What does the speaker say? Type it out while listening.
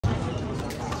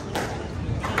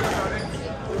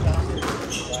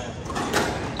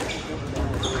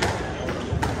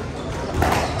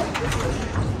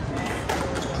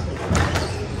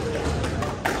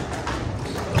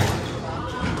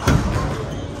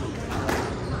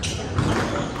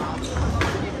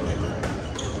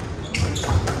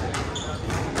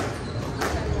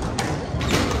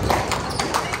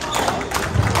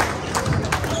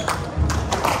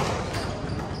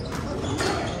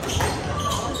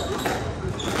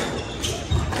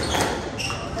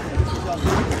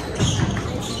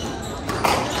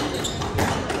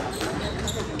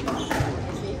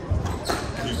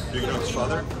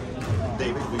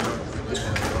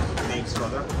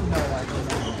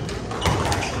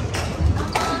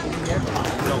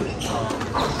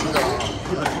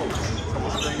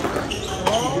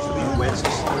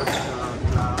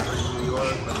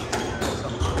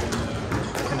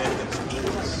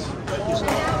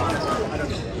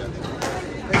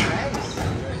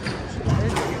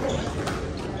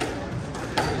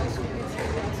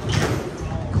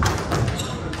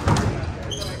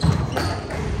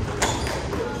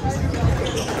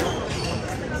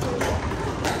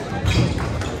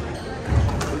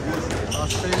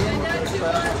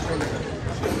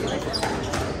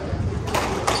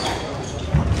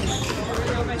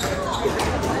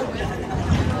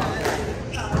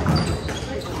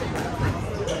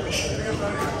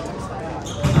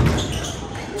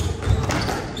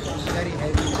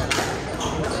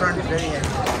very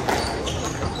heavy.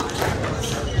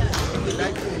 He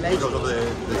likes Because of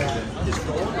his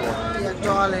tall? yeah,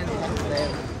 tall and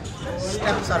the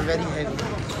steps are very heavy.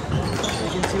 You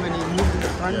can see when he moves in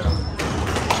the front. Yeah.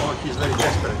 Oh, he's very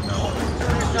desperate now.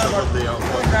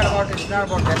 It's not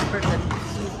about desperate. That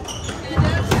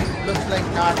looks like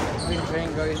not been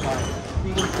training very hard.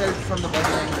 You can tell from the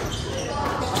body language.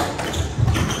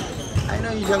 I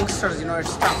know you youngsters, you know,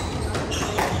 it's tough.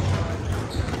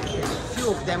 Few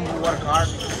of them who work hard.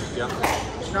 Yeah.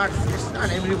 It's not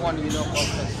everyone, you know,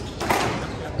 perfect.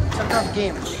 It's a tough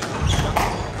game.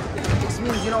 It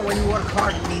means, you know, when you work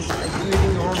hard, it means like you're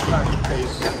eating your own blood.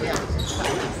 Yeah.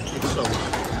 It's so.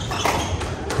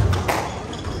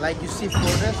 Like you see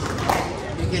Flores,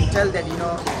 you can tell that, you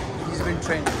know, he's been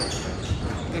trained.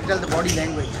 You can tell the body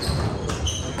language.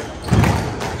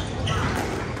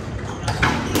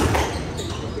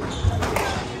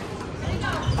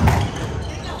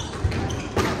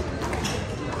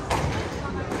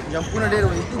 Jampuna dero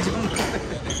jump.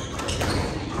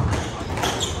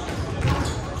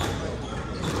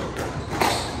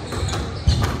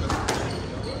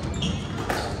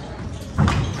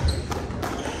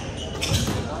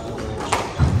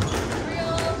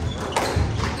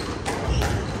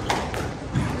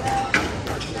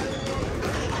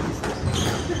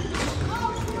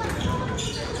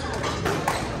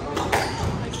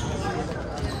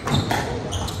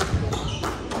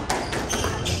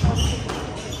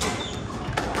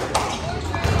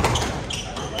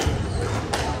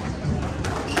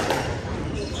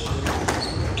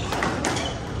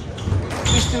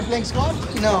 Still playing squad?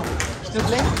 No. Still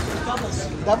playing? Doubles.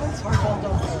 Doubles?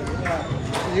 Doubles.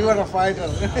 Yeah. You are a fighter.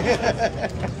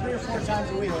 3 or 4 times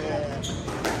a week.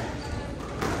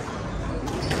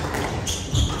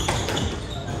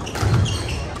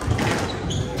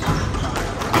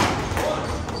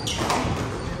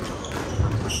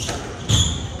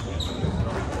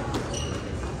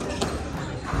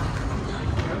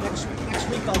 Next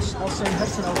week I'll send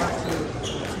Hudson over to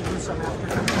do some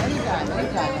afternoon.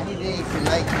 Anytime, any day if you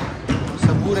like.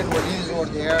 Sabur and Wali is over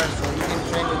there, so you can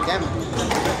train with them.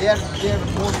 They are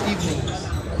most evenings.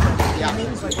 Yeah.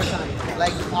 Evenings, like what time?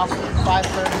 Like after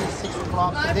 5:30, 6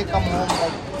 o'clock. So they come home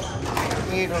like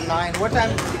 8 or 9. What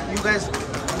time you guys in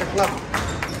the club?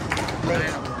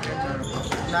 Late.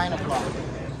 9 o'clock.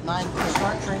 9 You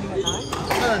start training at 9?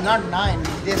 No, not 9.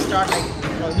 They start like,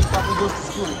 you know, he probably goes to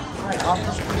school. Right.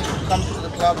 After school he comes to the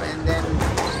club, and then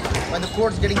when the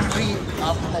court's getting free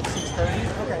after like 6:30.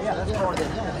 Okay, yeah, that's over there.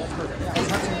 Yeah, that's perfect. Yeah, because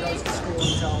Hudson goes to school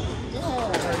until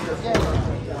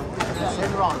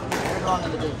Later on in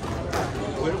the day.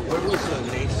 Where was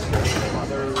Nate's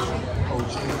father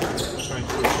coaching? Trying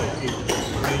to say,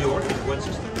 New York, in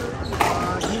Winchester?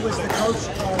 he was the coach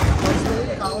of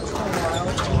Wesley College for a while.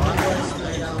 He was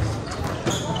the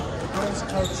girls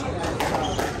coach at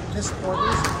Miss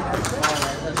Porter's in Connecticut.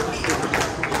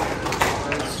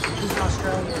 He's an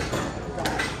Australian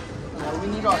guy. We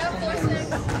need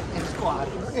Australians in squad.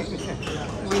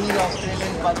 We need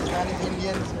Australians, Pakistanis,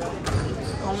 Indians,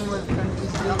 Commonwealth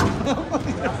countries. He's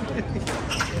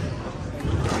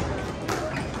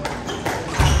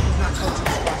not coaching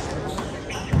squash.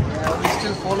 We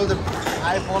still follow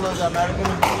I follow the American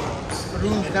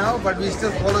rules now, but we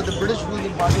still follow the British rules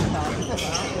in Pakistan.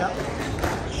 Yeah.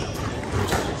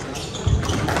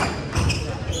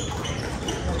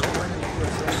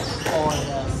 Oh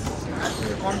yes.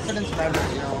 Actually, confidence matters,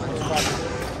 you know. But,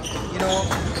 you know,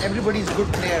 everybody's a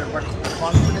good player, but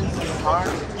confidence is hard.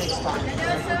 It takes time.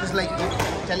 Just like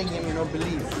telling him, you know,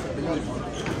 believe,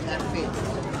 have faith.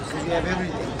 So you have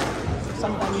everything.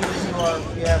 Sometimes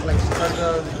you have like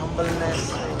struggle,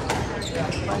 humbleness. Yeah,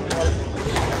 trying to help.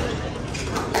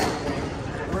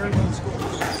 Where are you in school?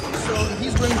 So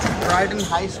he's going to Brighton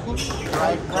High School.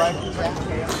 Brighton,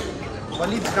 yeah.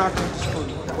 Walid's not going to school.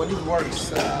 Walid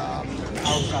works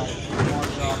outside. More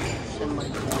jobs, send money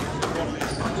to them.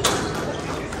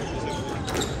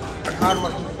 But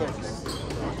hard-working kids.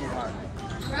 Working hard.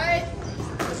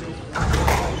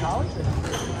 College?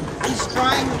 He's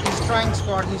trying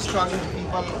squad. He's talking to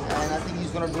people, and I think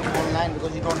he's going to do it online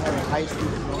because you don't have a high school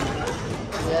diploma.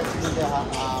 So he has to do the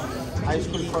high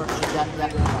school first.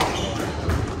 That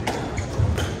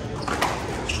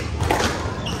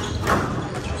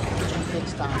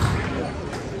takes time.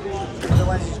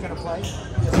 Otherwise, he's going to play?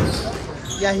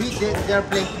 Yeah, they're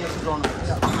playing PSU tournaments.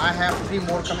 I have 3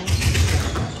 more coming.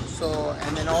 So,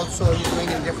 and then also he's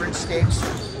playing in different states.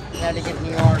 Connecticut,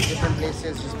 New York, different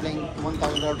places. He's playing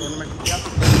 $1,000 tournament.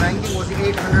 His ranking was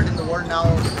 800 in the world, now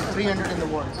 300 in the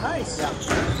world. Nice. Yeah.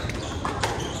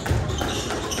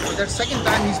 So that's second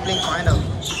time he's playing final.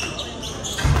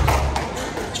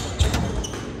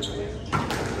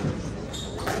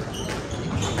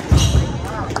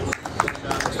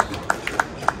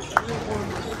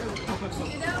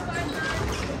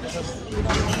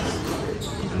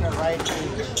 right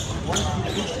age. Once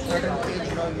you reach a certain age,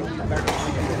 you know, you need better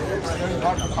competition. It's very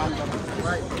hard to find them.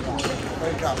 Right.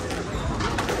 Very tough.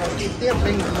 Because if they're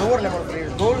playing lower level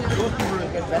players, those people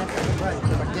will get benefit. Right.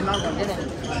 But they're not going to get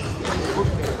anything. They're good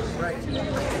players. Right.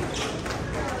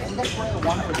 And that's what I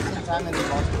wanted. Since I'm in the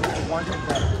hospital, I wanted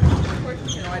that.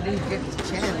 You know, I didn't get the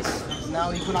chance.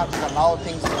 Now Equinox allow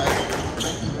things like,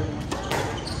 thank you very much.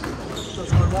 So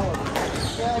it's going well.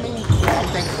 Yeah, I mean, I'm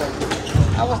thankful.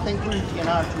 I was thankful in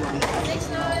TNR too.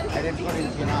 I did good in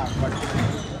TNR, but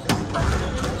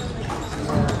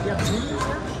You have juniors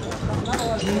now? Not a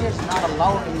lot of juniors not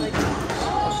allowed in it's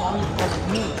only because of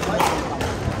me.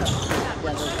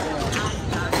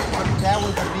 But that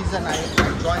was the reason I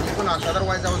joined Equinox.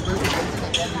 Otherwise, I was going to Benson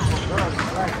Academy for girls.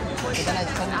 Right. But then I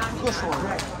started to push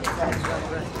over.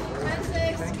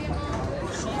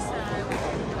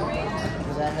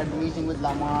 Because I had a meeting with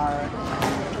Lamar and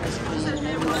Crispy and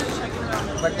everyone.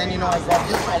 But then, you know, I got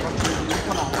this opportunity in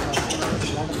Equinox.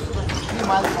 3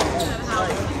 miles from home.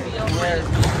 Where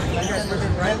Benson was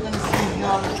present,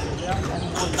 seasonal, and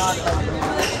was not like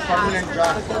permanent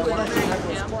job.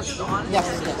 Yes.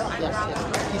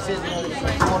 He says, you know, it's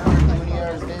like 400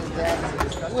 juniors, this, that.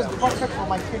 It was perfect for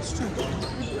my kids too.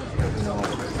 You know,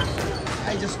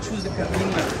 I just choose the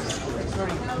convenience. It's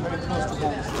very, very close to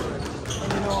home.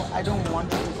 And you know, I don't want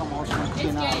to come out from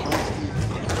TNR, honestly.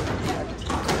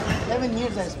 11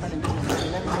 years I spent in TNR.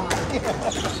 11 years.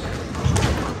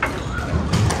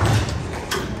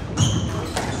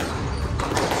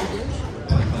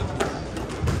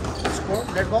 Score?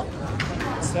 Red ball?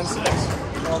 It's 10-6.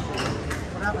 Okay.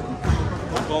 What happened?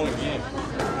 One ball in game.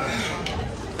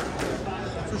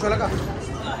 Sushola ka?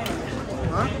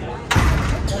 Huh?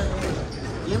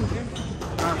 Game?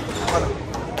 हाँ, वाला।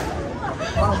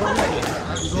 हाँ, बोलो।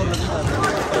 जोर लगेगा।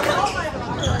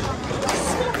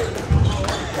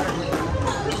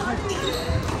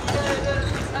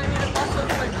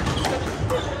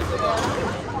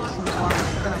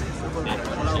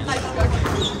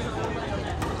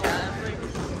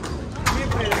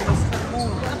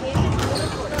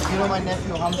 You know my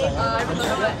nephew Hamza.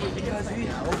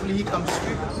 Hopefully he comes.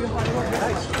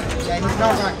 Yeah, he's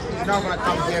not gonna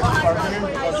come here permanent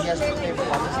because he has to play for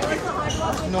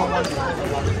Pakistan. No one will play for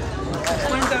Pakistan.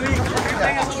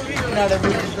 Not every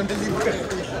week is going to be good.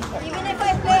 Even if I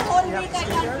play whole week, I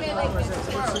can't play like this.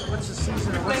 What's the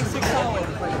season? What's the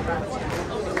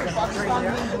Pakistan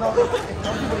means, you know, if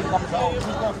everybody comes out, he's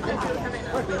not fit.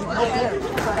 He's not there. Go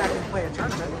back and play a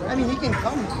tournament. I mean, he can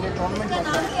come play tournament like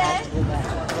that.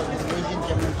 Because there's Asian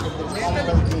Championship, there's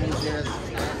Commonwealth Games, there's,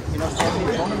 you know, so many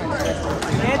tournaments.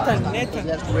 He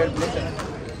has to wear blazer.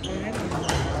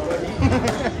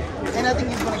 And I think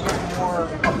he's going to get more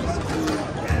publicity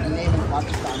name in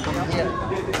Pakistan than here.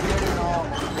 Here, you know,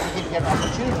 he can get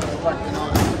opportunities, but, you know,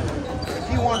 if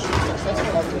he wants to be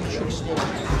successful, I think he should stay.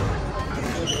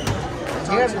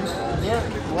 Here,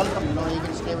 welcome, you know, he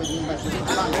can stay with me, but he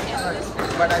can't.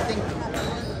 But I think,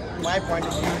 my point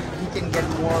of view, he can get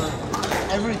more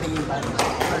everything in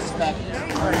Pakistan. Respect,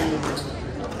 money.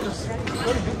 It's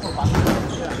very big for Pakistan.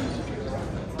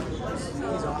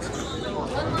 He's awesome.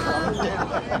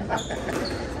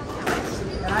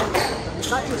 And it's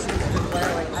not just he's a good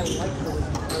player, like I like the way he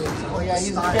plays. Oh yeah,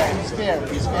 he's fair.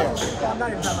 He's fair. I'm not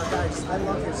even talking about that. I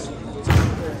love his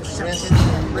Wrist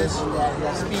and wrist,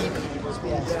 yeah, speed.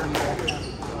 Yeah.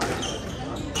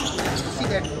 See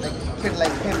that like kid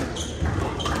like him,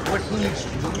 what he needs to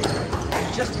do, he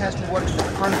just has to work in the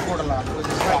front court a lot because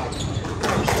he's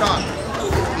strong.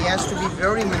 He has to be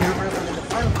very maneuverable in the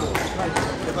front court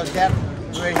because that's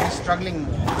where he's struggling.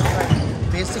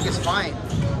 Basic is fine,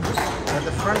 but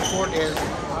the front court is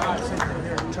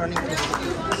turning pistol.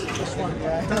 This one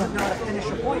doesn't know how to finish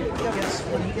a point.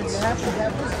 When he gets, You have to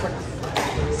have this, but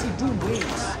see, do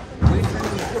weights. Weight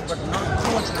training is good, but not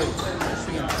too much weight.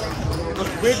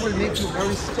 Because weight will make you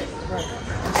very stiff.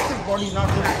 And stiff body is not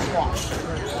good at squash.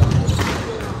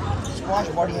 Squash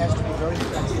body has to be very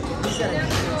flexible. he's got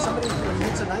somebody when he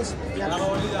hits a nice,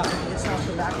 it's off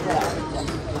the back of the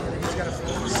he's got to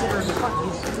consider in the front.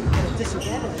 He's at a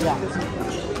disadvantage because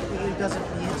he doesn't.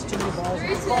 He hits too many balls.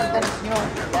 That's, you know,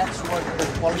 that's what the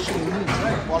polishing means.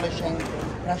 Polishing,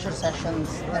 pressure sessions.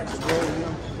 That's where, you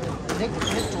know, Nick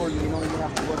told me, you know, you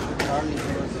have to work with Charlie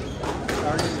because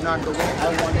Charlie is not the way I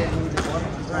wanted him to work.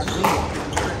 He's not doing it.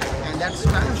 And that's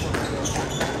time for him.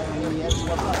 And he has to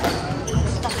work on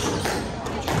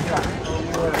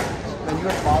when you're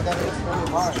a father, it's very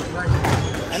hard.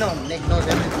 I know Nick knows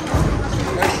everything. It's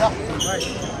very tough. Right.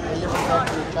 I live with that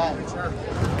to a child.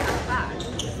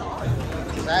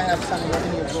 Because I have son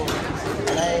 11 years old.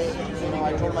 And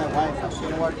I told my wife, you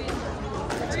know what?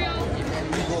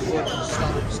 We go good.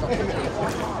 Stop.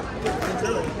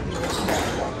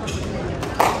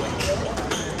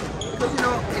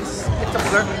 Because it's a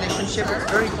blood relationship.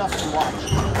 It's very tough to watch.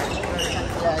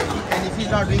 Yeah, and if he's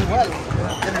not doing well,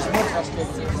 then it's more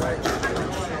frustrating.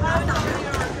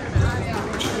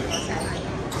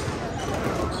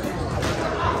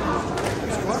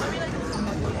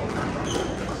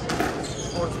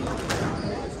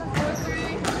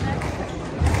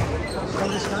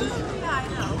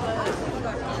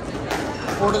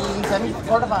 Quarters and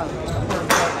quarterfinals.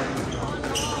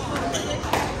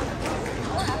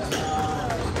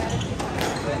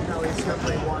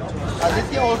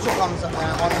 Aditya also comes on the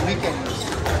weekends.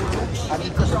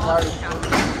 Aditya Sathari.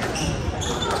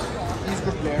 He's a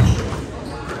good player.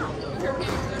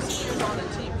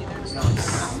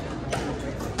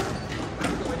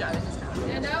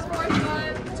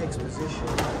 Takes position.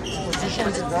 Position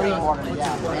is very important.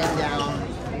 Yeah, man down.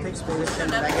 Takes position.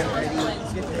 Dragon ready.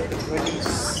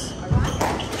 Release.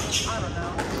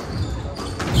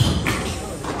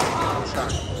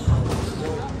 Start.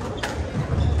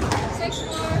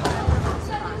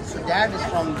 So dad is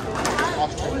from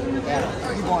Australia.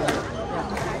 Yeah, he born here.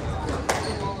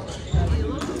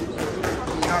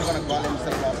 He's not gonna call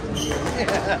himself Australian.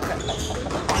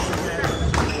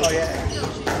 Oh yeah.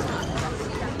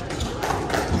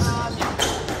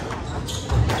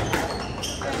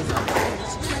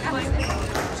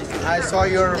 I saw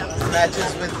your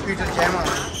matches with Peter Gemma.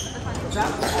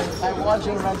 I watched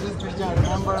your matches with Peter Gemma.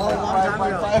 Remember? Oh, a long time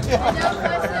ago.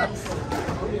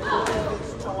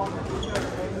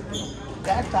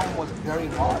 That time was very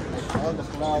hard. Like all the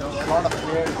clubs, a lot of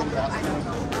players in Boston.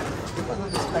 Because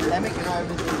of this pandemic,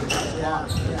 everything. Yeah.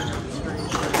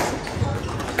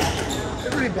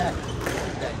 It'll be back.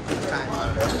 Time.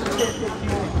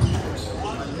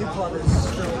 New club is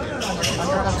still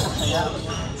Under construction, yeah.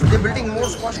 So they're building more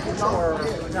squash courts or?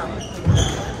 no.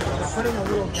 They're putting a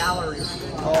little gallery.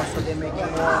 Oh, so they're making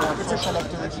more social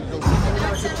activity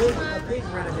places. It's a big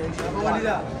renovation. They're going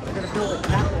to build a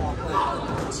catwalk,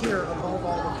 like a tier above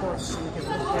all the courts, so you can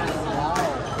look down. Wow.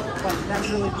 But that's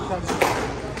really because we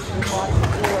bought the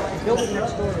floor, the building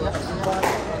next door to us, we bought the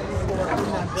floor in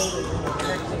that building and we're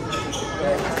connecting.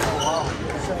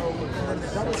 So, and then the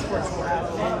doubles courts will have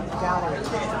a little gallery, a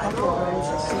couple of rows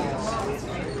of seats.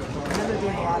 And then they're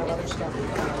doing a lot of other stuff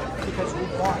because we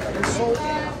bought, they sold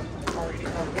our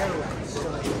air rights. So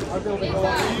our building goes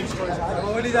up 2 stories high.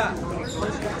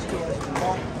 First next to us, we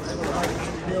bought the right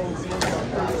to build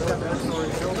 37-story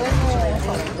building. So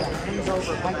it hangs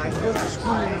over like a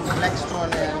school.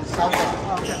 Blackstone and Southend.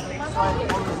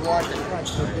 Water. Right.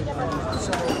 So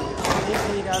they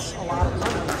paid us a lot of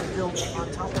money to build on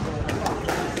top of it.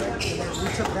 And then we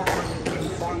took that money and we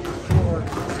bought the floor in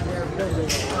their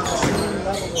building on the same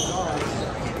level as ours.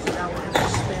 So now we're going to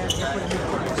expand, we're putting new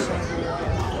fitness center.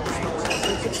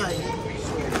 It's exciting.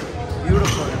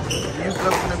 Beautiful. New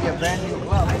club's going to be a brand new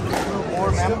club.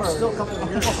 More members. Still a couple of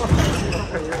years.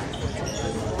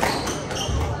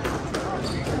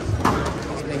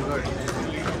 It's been good.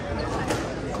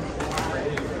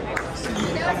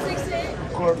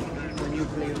 Court, when you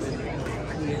play with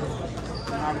here,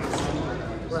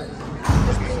 Right.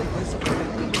 just play with this,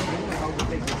 how to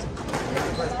play this.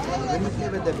 When you play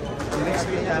with the next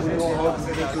play, I know how to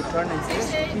take your turn and face,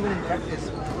 even in practice.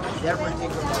 Therefore,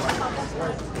 take your ball.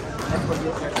 That's what you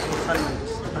practice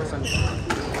Sundays.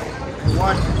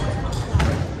 One,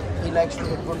 he likes to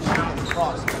put something and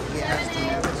cross, but he has to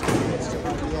have his kids to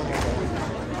have the other.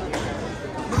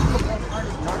 Looking at hard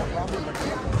is not a problem, but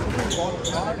hitting ball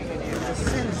hard, it's a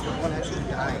sense the ball has to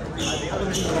be high.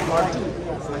 Obviously, the ball too,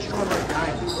 for a shorter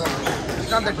time. It's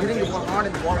not that hitting the ball hard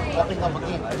and the ball popping up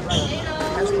again. It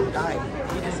has to die.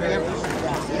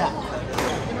 Yeah.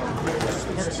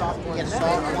 Get a soft one. Get a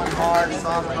soft one, hard,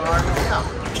 soft, hard. Yeah.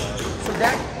 So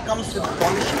that comes with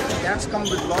polishing. That's come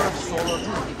with a lot of solo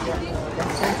too. That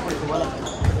sense will develop.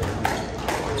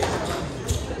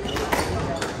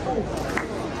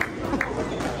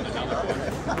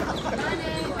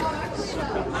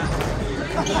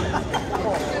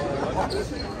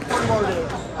 One more day.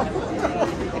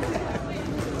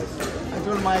 I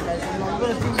told my guys, I'm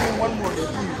going to give you one more day.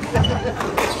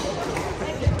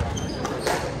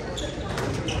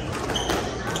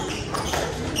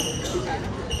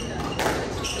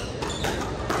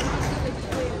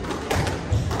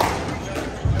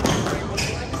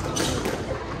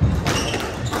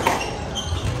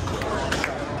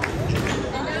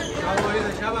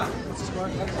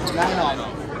 Nine off.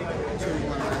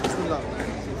 Two love.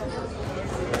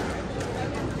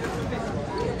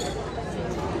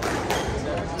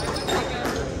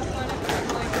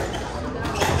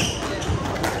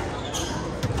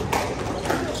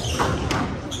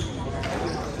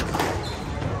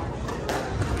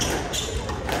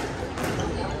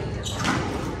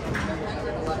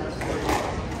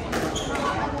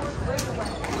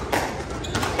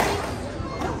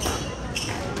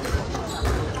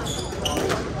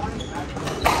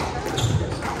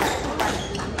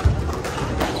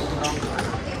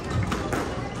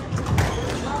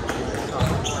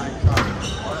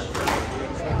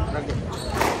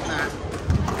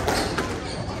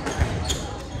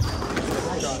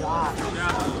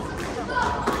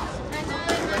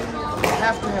 You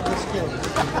have to have the skills.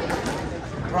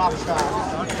 Drop shot,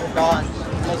 dodge,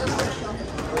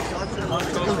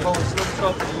 skill pose.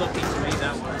 Looking to me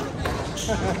that way.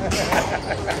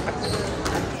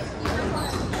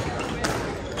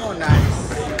 Oh, nice.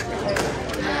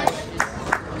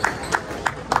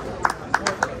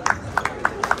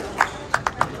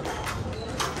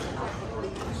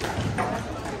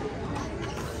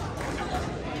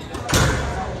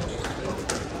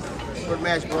 Good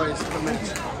match, boys. Good match.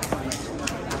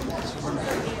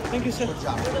 Thank you, sir. Good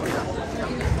job. Good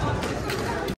job.